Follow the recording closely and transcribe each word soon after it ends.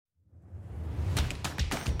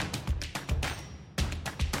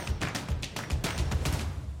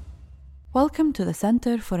Welcome to the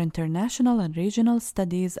Center for International and Regional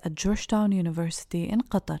Studies at Georgetown University in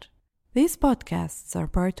Qatar. These podcasts are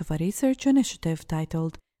part of a research initiative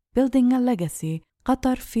titled Building a Legacy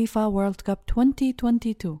Qatar FIFA World Cup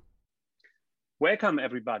 2022. Welcome,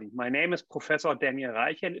 everybody. My name is Professor Daniel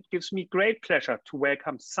Reich, and it gives me great pleasure to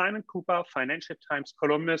welcome Simon Kuper, Financial Times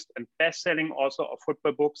columnist and best-selling author of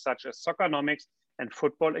football books such as Soccernomics and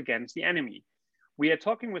Football Against the Enemy. We are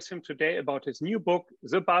talking with him today about his new book,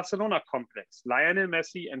 The Barcelona Complex, Lionel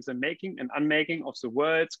Messi and the Making and Unmaking of the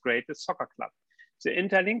World's Greatest Soccer Club. The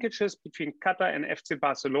interlinkages between Qatar and FC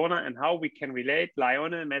Barcelona and how we can relate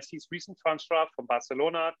Lionel Messi's recent transfer from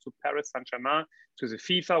Barcelona to Paris Saint-Germain to the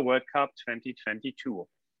FIFA World Cup 2022.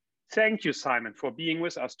 Thank you, Simon, for being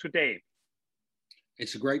with us today.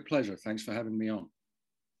 It's a great pleasure. Thanks for having me on.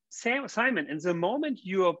 Simon, in the moment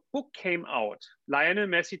your book came out, Lionel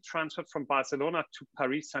Messi transferred from Barcelona to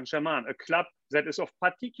Paris Saint-Germain, a club that is of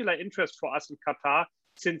particular interest for us in Qatar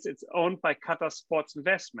since it's owned by Qatar Sports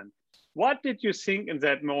Investment. What did you think in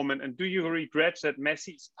that moment, and do you regret that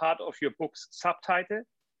Messi is part of your book's subtitle?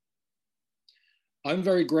 I'm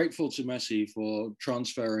very grateful to Messi for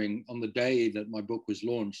transferring on the day that my book was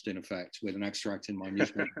launched, in effect, with an extract in my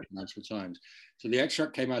newspaper, Financial Times. So the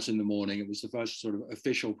extract came out in the morning. It was the first sort of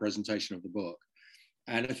official presentation of the book.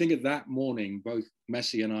 And I think at that morning, both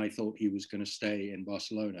Messi and I thought he was going to stay in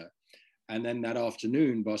Barcelona. And then that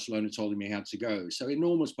afternoon, Barcelona told him he had to go. So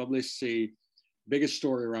enormous publicity, biggest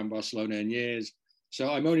story around Barcelona in years. So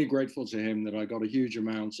I'm only grateful to him that I got a huge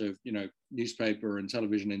amount of, newspaper and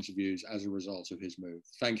television interviews as a result of his move.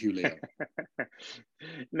 Thank you, Leo.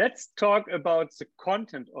 Let's talk about the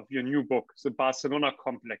content of your new book, The Barcelona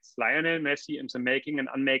Complex, Lionel Messi and the Making and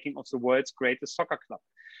Unmaking of the World's Greatest Soccer Club.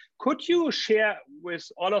 Could you share with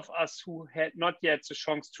all of us who had not yet the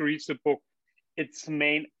chance to read the book, its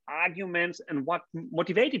main arguments and what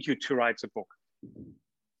motivated you to write the book?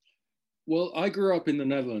 Well, I grew up in the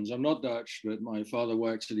Netherlands. I'm not Dutch, but my father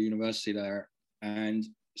worked at the university there. And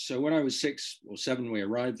so when I was 6 or 7, we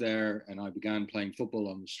arrived there and I began playing football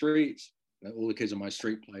on the streets. All the kids on my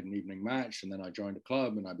street played an evening match. And then I joined a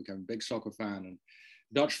club and I became a big soccer fan. And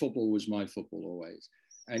Dutch football was my football always.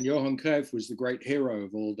 And Johan Cruyff was the great hero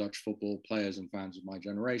of all Dutch football players and fans of my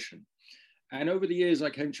generation. And over the years, I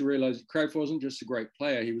came to realize that Cruyff wasn't just a great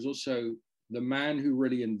player. He was also the man who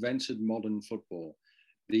really invented modern football.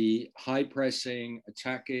 The high pressing,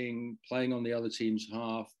 attacking, playing on the other team's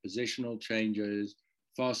half, positional changes,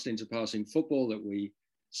 fast interpassing football that we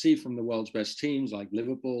see from the world's best teams like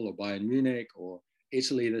Liverpool or Bayern Munich or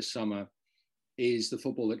Italy this summer is the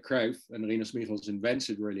football that Cruyff and Rinus Michels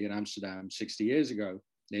invented really in Amsterdam 60 years ago,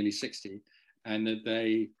 nearly 60, and that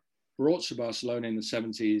they brought to Barcelona in the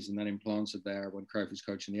 70s and then implanted there when Cruyff was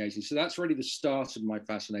coaching in the 80s. So that's really the start of my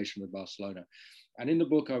fascination with Barcelona. And in the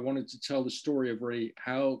book, I wanted to tell the story of really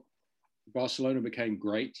how Barcelona became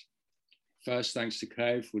great. First, thanks to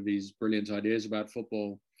Cruyff with these brilliant ideas about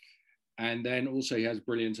football. And then also he has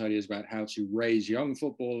brilliant ideas about how to raise young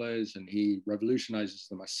footballers. And he revolutionizes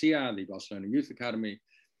the Masia, the Barcelona Youth Academy.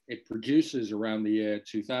 It produces around the year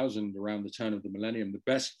 2000, around the turn of the millennium, the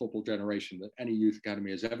best football generation that any youth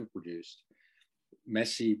academy has ever produced.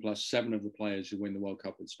 Messi plus 7 of the players who win the World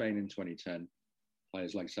Cup with Spain in 2010.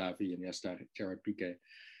 Players like Xavi, Iniesta, Gerard Piqué.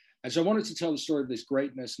 And so I wanted to tell the story of this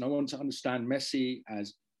greatness, and I wanted to understand Messi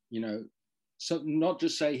as, so not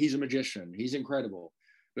just say he's a magician, he's incredible,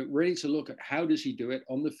 but really to look at how does he do it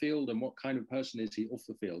on the field and what kind of person is he off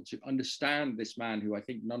the field, to understand this man who I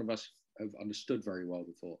think none of us have understood very well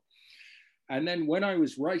before. And then when I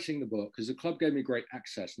was writing the book, because the club gave me great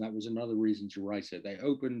access, and that was another reason to write it, they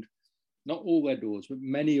opened not all their doors, but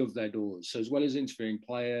many of their doors. So as well as interviewing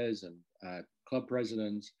players and club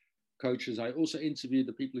presidents, coaches, I also interviewed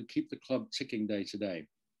the people who keep the club ticking day to day.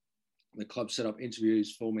 The club set up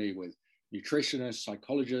interviews for me with nutritionists,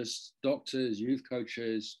 psychologists, doctors, youth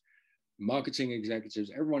coaches, marketing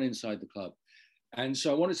executives, everyone inside the club. And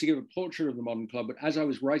so I wanted to give a portrait of the modern club, but as I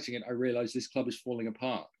was writing it, I realized this club is falling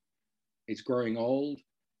apart. It's growing old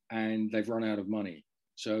and they've run out of money.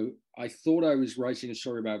 So I thought I was writing a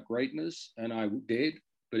story about greatness, and I did,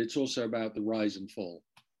 but it's also about the rise and fall.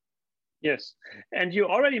 Yes, and you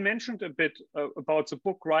already mentioned a bit about the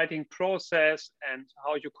book writing process and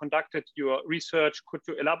how you conducted your research. Could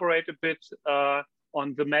you elaborate a bit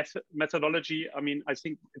on the methodology? I mean, I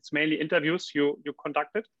think it's mainly interviews you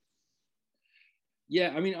conducted.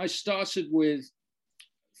 Yeah, I mean, I started with,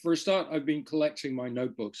 for a start, I've been collecting my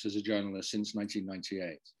notebooks as a journalist since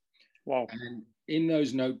 1998. Wow. And in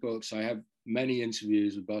those notebooks, I have many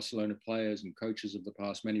interviews with Barcelona players and coaches of the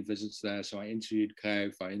past, many visits there. So I interviewed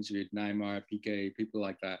Cruyff, I interviewed Neymar, Piqué, people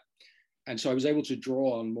like that. And so I was able to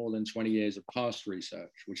draw on more than 20 years of past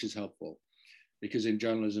research, which is helpful because in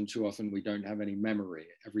journalism, too often we don't have any memory.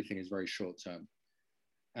 Everything is very short term.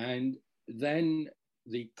 And then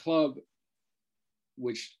the club,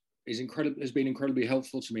 which is has been incredibly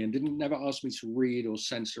helpful to me and never ask me to read or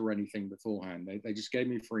censor anything beforehand. They just gave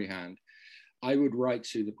me free hand. I would write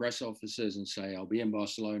to the press officers and say, I'll be in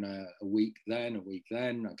Barcelona a week then.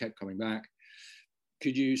 I kept coming back.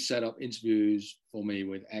 Could you set up interviews for me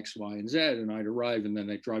with X, Y, and Z? And I'd arrive and then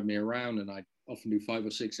they'd drive me around and I'd often do 5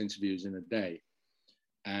 or 6 interviews in a day.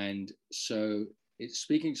 And so it's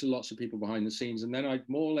speaking to lots of people behind the scenes. And then I'd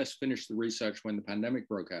more or less finished the research when the pandemic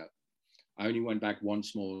broke out. I only went back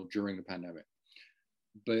once more during the pandemic.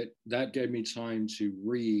 But that gave me time to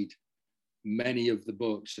read many of the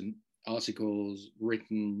books and articles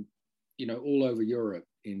written, all over Europe,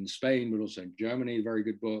 in Spain, but also in Germany, very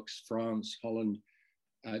good books, France, Holland,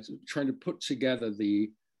 trying to put together the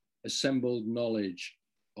assembled knowledge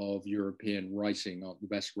of European writing, the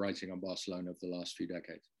best writing on Barcelona of the last few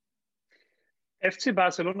decades. FC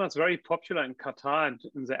Barcelona is very popular in Qatar and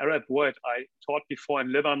in the Arab world. I taught before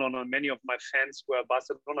in Lebanon, and many of my fans were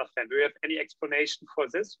Barcelona fans. Do you have any explanation for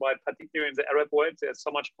this? Why, particularly in the Arab world, there's so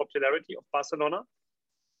much popularity of Barcelona?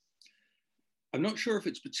 I'm not sure if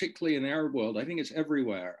it's particularly in the Arab world. I think it's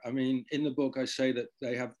everywhere. I mean, in the book, I say that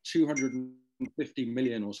they have 250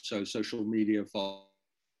 million or so social media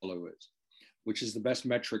followers, which is the best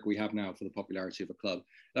metric we have now for the popularity of a club.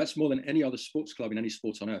 That's more than any other sports club in any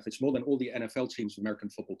sport on earth. It's more than all the NFL teams of American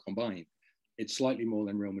football combined. It's slightly more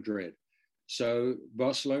than Real Madrid. So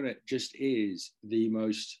Barcelona just is the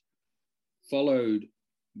most followed,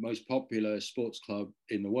 most popular sports club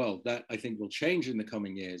in the world. That I think will change in the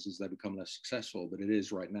coming years as they become less successful, but it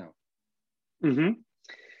is right now. Mm-hmm.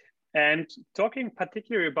 And talking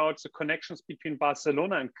particularly about the connections between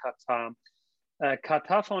Barcelona and Qatar,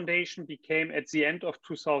 Qatar Foundation became at the end of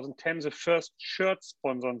 2010 the first shirt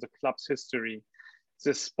sponsor in the club's history.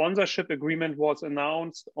 The sponsorship agreement was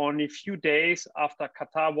announced only a few days after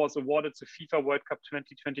Qatar was awarded the FIFA World Cup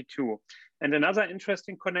 2022. And another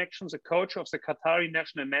interesting connection, the coach of the Qatari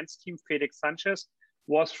national men's team, Felix Sanchez,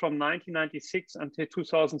 was from 1996 until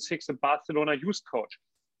 2006 a Barcelona youth coach,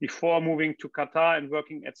 before moving to Qatar and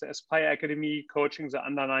working at the Aspire Academy, coaching the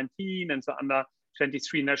under-19 and the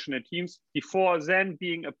under-23 national teams, before then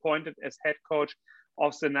being appointed as head coach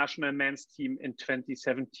of the national men's team in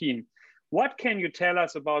 2017. What can you tell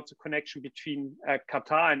us about the connection between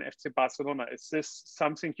Qatar and FC Barcelona? Is this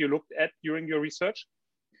something you looked at during your research?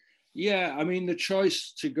 Yeah, I mean, the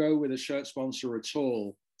choice to go with a shirt sponsor at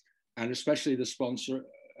all, and especially the sponsor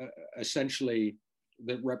essentially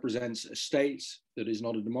that represents a state that is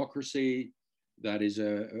not a democracy, that is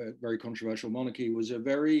a very controversial monarchy, was a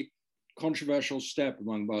very controversial step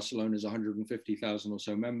among Barcelona's 150,000 or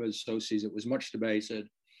so members, socios. It was much debated.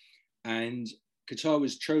 And Qatar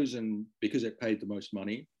was chosen because it paid the most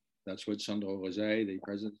money. That's what Sandro Rosé, the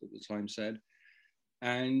president at the time, said.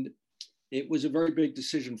 And it was a very big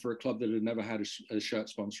decision for a club that had never had a shirt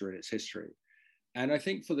sponsor in its history. And I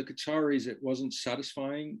think for the Qataris, it wasn't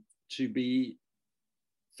satisfying to be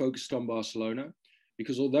focused on Barcelona,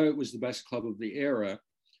 because although it was the best club of the era,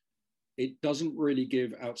 it doesn't really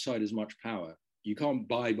give outsiders much power. You can't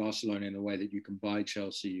buy Barcelona in the way that you can buy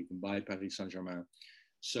Chelsea, you can buy Paris Saint-Germain.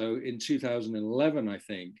 So in 2011, I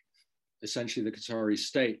think, essentially the Qatari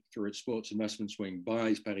state, through its sports investments wing,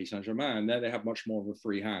 buys Paris Saint-Germain, and there they have much more of a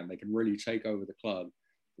free hand. They can really take over the club,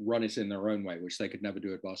 run it in their own way, which they could never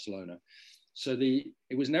do at Barcelona. So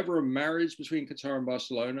it was never a marriage between Qatar and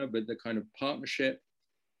Barcelona, but the kind of partnership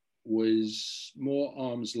was more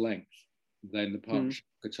arm's length than the partnership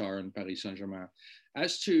of Qatar and Paris Saint-Germain.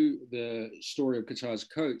 As to the story of Qatar's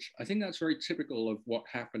coach, I think that's very typical of what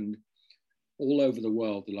happened all over the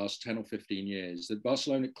world the last 10 or 15 years, that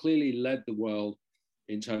Barcelona clearly led the world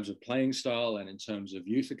in terms of playing style and in terms of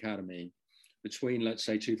youth academy between, let's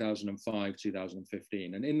say, 2005,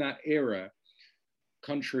 2015. And in that era,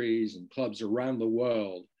 countries and clubs around the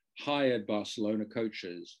world hired Barcelona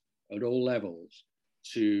coaches at all levels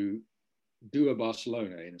to do a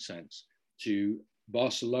Barcelona, in a sense, to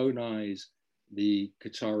Barcelonize the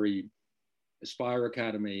Qatari Aspire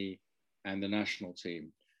Academy and the national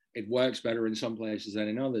team. It works better in some places than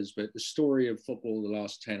in others, but the story of football the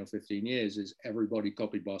last 10 or 15 years is everybody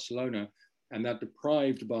copied Barcelona, and that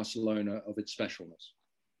deprived Barcelona of its specialness.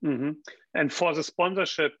 Mm-hmm. And for the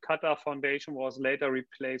sponsorship, Qatar Foundation was later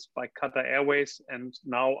replaced by Qatar Airways, and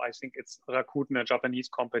now I think it's Rakuten, a Japanese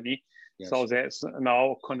company. Yes. So there's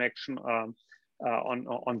now a connection on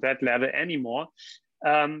that level anymore.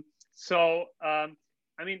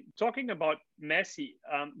 I mean, talking about Messi,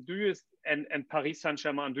 do you and Paris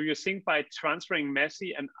Saint-Germain, do you think by transferring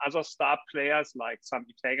Messi and other star players like some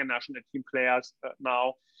Italian national team players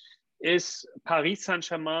now, is Paris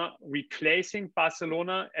Saint-Germain replacing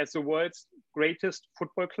Barcelona as the world's greatest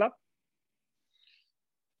football club?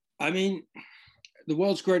 I mean, the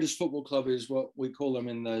world's greatest football club is what we call them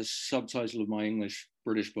in the subtitle of my English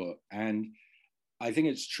British book. And I think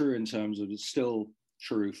it's true in terms of, it's still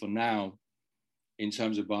true for now, in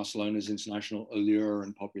terms of Barcelona's international allure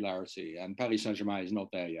and popularity. And Paris Saint-Germain is not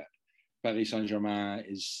there yet. Paris Saint-Germain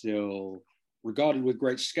is still regarded with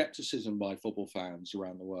great skepticism by football fans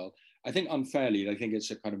around the world. I think unfairly, they think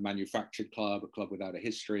it's a kind of manufactured club, a club without a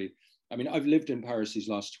history. I mean, I've lived in Paris these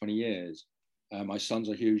last 20 years. My sons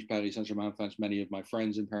are huge Paris Saint-Germain fans. Many of my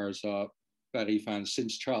friends in Paris are Paris fans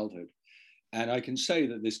since childhood. And I can say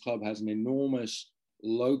that this club has an enormous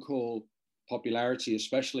local popularity,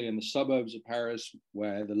 especially in the suburbs of Paris,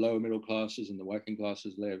 where the lower middle classes and the working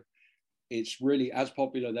classes live. It's really as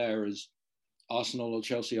popular there as Arsenal or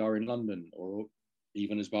Chelsea are in London, or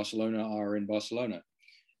even as Barcelona are in Barcelona.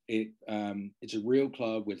 It's a real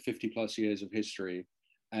club with 50 plus years of history.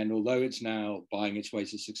 And although it's now buying its way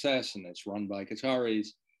to success and it's run by Qataris,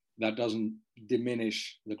 that doesn't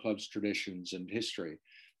diminish the club's traditions and history.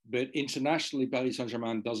 But internationally, Paris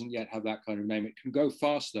Saint-Germain doesn't yet have that kind of name. It can go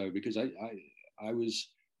fast, though, because I was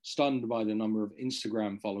stunned by the number of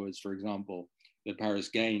Instagram followers, for example, that Paris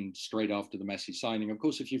gained straight after the Messi signing. Of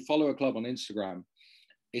course, if you follow a club on Instagram,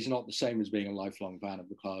 it's not the same as being a lifelong fan of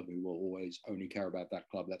the club who will always only care about that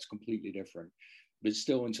club. That's completely different. But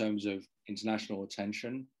still, in terms of international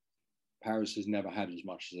attention, Paris has never had as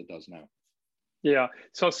much as it does now. Yeah.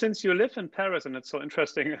 So since you live in Paris, and it's so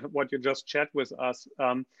interesting what you just shared with us,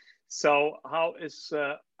 so how is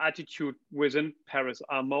attitude within Paris?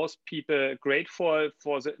 Are most people grateful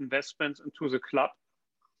for the investments into the club?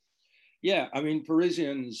 Yeah, I mean,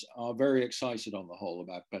 Parisians are very excited on the whole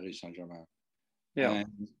about Paris Saint-Germain. Yeah.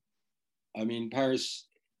 And I mean, Paris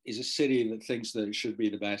is a city that thinks that it should be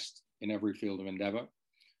the best in every field of endeavor,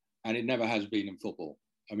 and it never has been in football.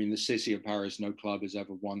 I mean, the city of Paris, no club has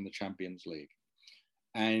ever won the Champions League.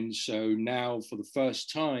 And so now, for the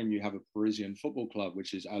first time, you have a Parisian football club,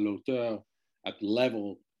 which is à l'auteur, at the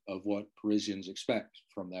level of what Parisians expect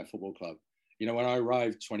from their football club. You know, when I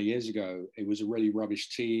arrived 20 years ago, it was a really rubbish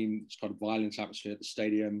team. It's got a violent atmosphere at the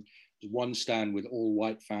stadium. There's one stand with all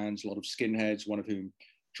white fans, a lot of skinheads, one of whom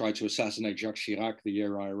tried to assassinate Jacques Chirac the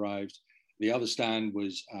year I arrived. The other stand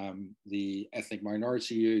was the ethnic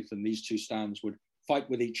minority youth, and these two stands would fight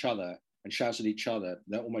with each other and shout at each other.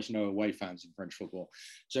 There are almost no away fans in French football.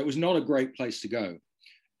 So it was not a great place to go.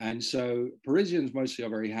 And so Parisians mostly are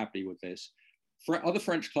very happy with this. Other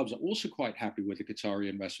French clubs are also quite happy with the Qatari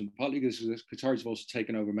investment, partly because the Qataris have also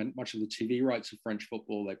taken over much of the TV rights of French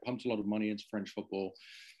football. They pumped a lot of money into French football.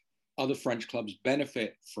 Other French clubs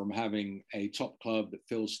benefit from having a top club that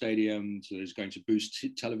fills stadiums, that is going to boost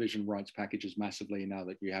television rights packages massively now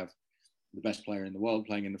that you have the best player in the world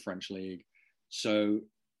playing in the French league. So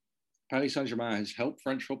Paris Saint-Germain has helped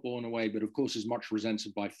French football in a way, but of course is much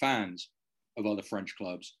resented by fans of other French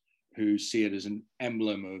clubs who see it as an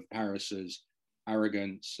emblem of Paris's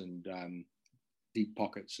arrogance and deep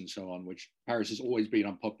pockets and so on, which Paris has always been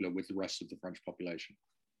unpopular with the rest of the French population.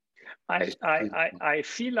 I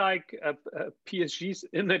feel like PSG's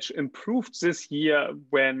image improved this year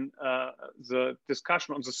when the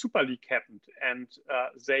discussion on the Super League happened, and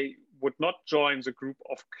they would not join the group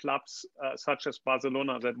of clubs such as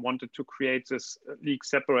Barcelona that wanted to create this league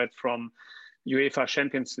separate from UEFA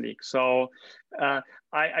Champions League. So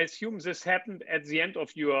I assume this happened at the end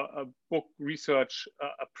of your book research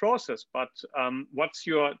process, but what's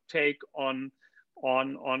your take on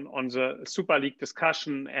the Super League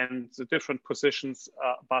discussion and the different positions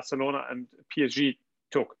Barcelona and PSG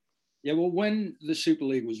took? Yeah, well, when the Super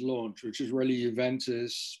League was launched, which was really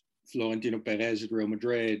Juventus, Florentino Perez at Real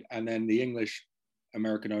Madrid, and then the English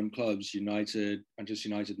American-owned clubs, United, Manchester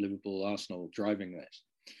United, Liverpool, Arsenal, driving this.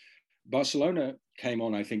 Barcelona came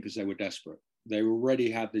on, I think, because they were desperate. They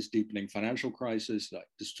already had this deepening financial crisis that I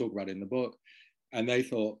just talk about in the book. And they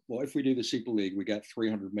thought, well, if we do the Super League, we get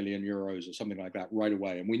 300 million euros or something like that right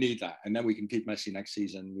away. And we need that. And then we can keep Messi next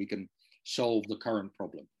season. We can solve the current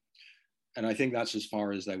problem. And I think that's as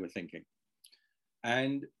far as they were thinking.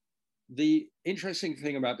 And the interesting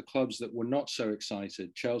thing about the clubs that were not so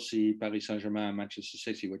excited, Chelsea, Paris Saint-Germain, Manchester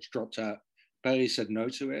City, which dropped out, Paris said no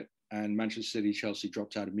to it. And Manchester City, Chelsea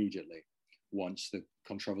dropped out immediately once the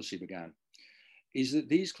controversy began, is that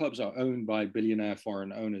these clubs are owned by billionaire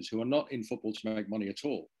foreign owners who are not in football to make money at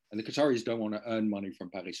all. And the Qataris don't want to earn money from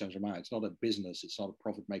Paris Saint-Germain. It's not a business. It's not a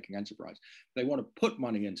profit-making enterprise. They want to put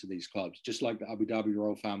money into these clubs, just like the Abu Dhabi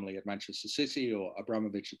royal family at Manchester City or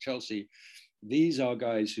Abramovich at Chelsea. These are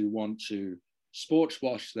guys who want to sports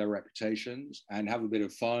wash their reputations and have a bit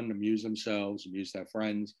of fun, amuse themselves, amuse their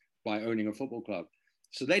friends by owning a football club.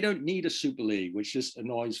 So they don't need a Super League, which just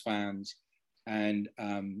annoys fans and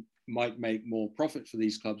might make more profit for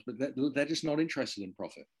these clubs, but they're just not interested in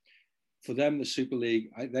profit. For them, the Super League,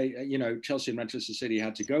 Chelsea and Manchester City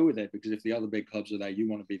had to go with it because if the other big clubs are there, you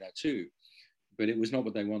want to be there too. But it was not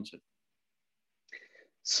what they wanted.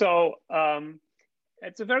 So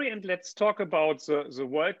at the very end, let's talk about the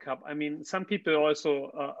World Cup. I mean, some people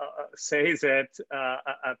also say that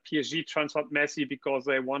PSG transferred Messi because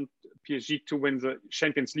they want PSG to win the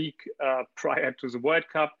Champions League prior to the World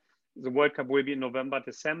Cup. The World Cup will be in November,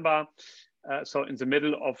 December. So in the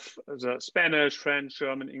middle of the Spanish, French,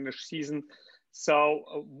 German, English season.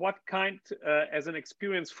 So what kind, as an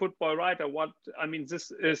experienced football writer,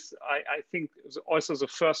 this is, I think, also the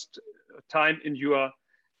first time in your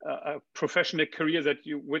professional career that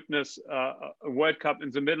you witness a World Cup in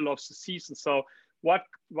the middle of the season. So what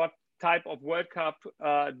type of World Cup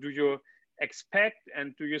do you expect?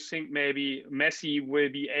 And do you think maybe Messi will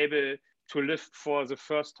be able to lift for the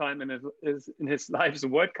first time in his life the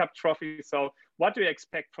World Cup trophy? So what do you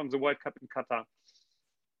expect from the World Cup in Qatar?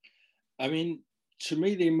 I mean, to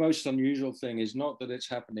me, the most unusual thing is not that it's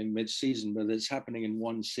happening mid-season, but it's happening in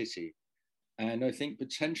one city. And I think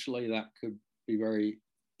potentially that could be very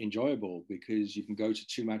enjoyable because you can go to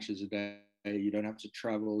 2 matches a day. You don't have to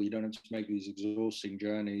travel. You don't have to make these exhausting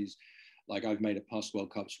journeys. Like I've made it past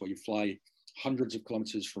World Cups where you fly hundreds of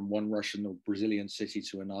kilometers from one Russian or Brazilian city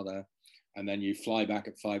to another, and then you fly back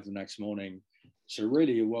at 5 the next morning. So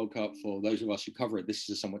really a World Cup, for those of us who cover it, this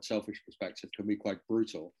is a somewhat selfish perspective, can be quite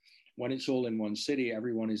brutal. When it's all in one city,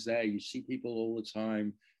 everyone is there. You see people all the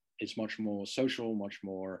time. It's much more social, much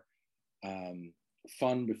more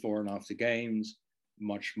fun before and after games,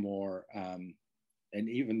 much more, and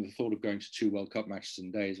even the thought of going to 2 World Cup matches in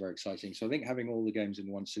a day is very exciting. So I think having all the games in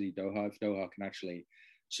one city, Doha, if Doha can actually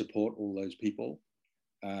support all those people,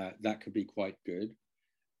 that could be quite good.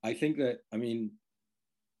 I think that,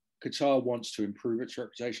 Qatar wants to improve its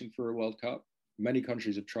reputation for a World Cup. Many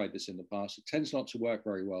countries have tried this in the past. It tends not to work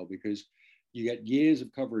very well because you get years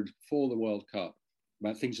of coverage before the World Cup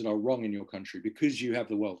about things that are wrong in your country because you have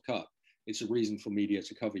the World Cup. It's a reason for media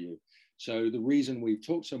to cover you. So the reason we've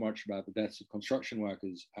talked so much about the deaths of construction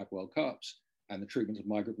workers at World Cups and the treatment of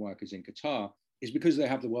migrant workers in Qatar is because they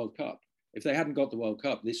have the World Cup. If they hadn't got the World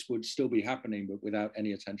Cup, this would still be happening, but without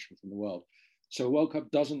any attention from the world. So a World Cup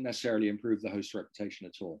doesn't necessarily improve the host reputation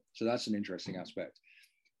at all. So that's an interesting aspect.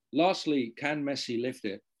 Lastly, can Messi lift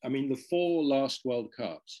it? I mean, the 4 last World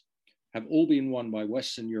Cups have all been won by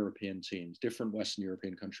Western European teams, different Western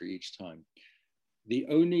European country each time. The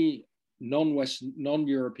only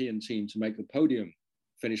non-European team to make the podium,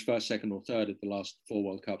 finish first, second, or third at the last 4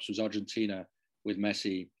 World Cups was Argentina with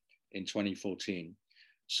Messi in 2014.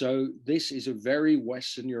 So this is a very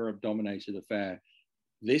Western Europe dominated affair.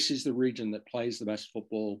 This is the region that plays the best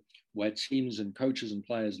football, where teams and coaches and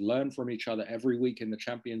players learn from each other every week in the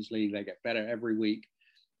Champions League. They get better every week.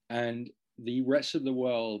 And the rest of the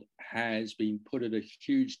world has been put at a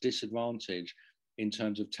huge disadvantage in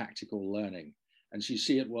terms of tactical learning. And so you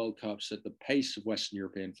see at World Cups that the pace of Western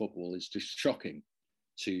European football is just shocking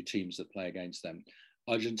to teams that play against them.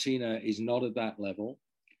 Argentina is not at that level.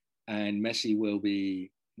 And Messi will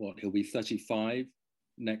be, he'll be 35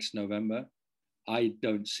 next November. I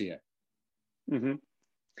don't see it. Mm-hmm.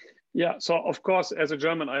 Yeah, so of course, as a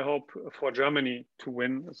German, I hope for Germany to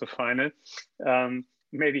win the final,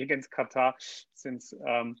 maybe against Qatar, since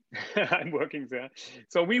I'm working there.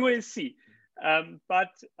 So we will see. But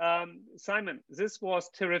Simon, this was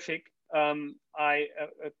terrific. I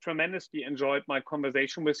tremendously enjoyed my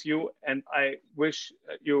conversation with you, and I wish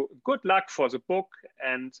you good luck for the book.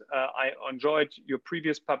 And I enjoyed your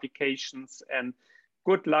previous publications, and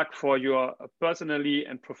good luck for your personally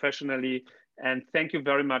and professionally. And thank you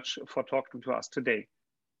very much for talking to us today.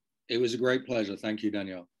 It was a great pleasure. Thank you,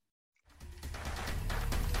 Daniel.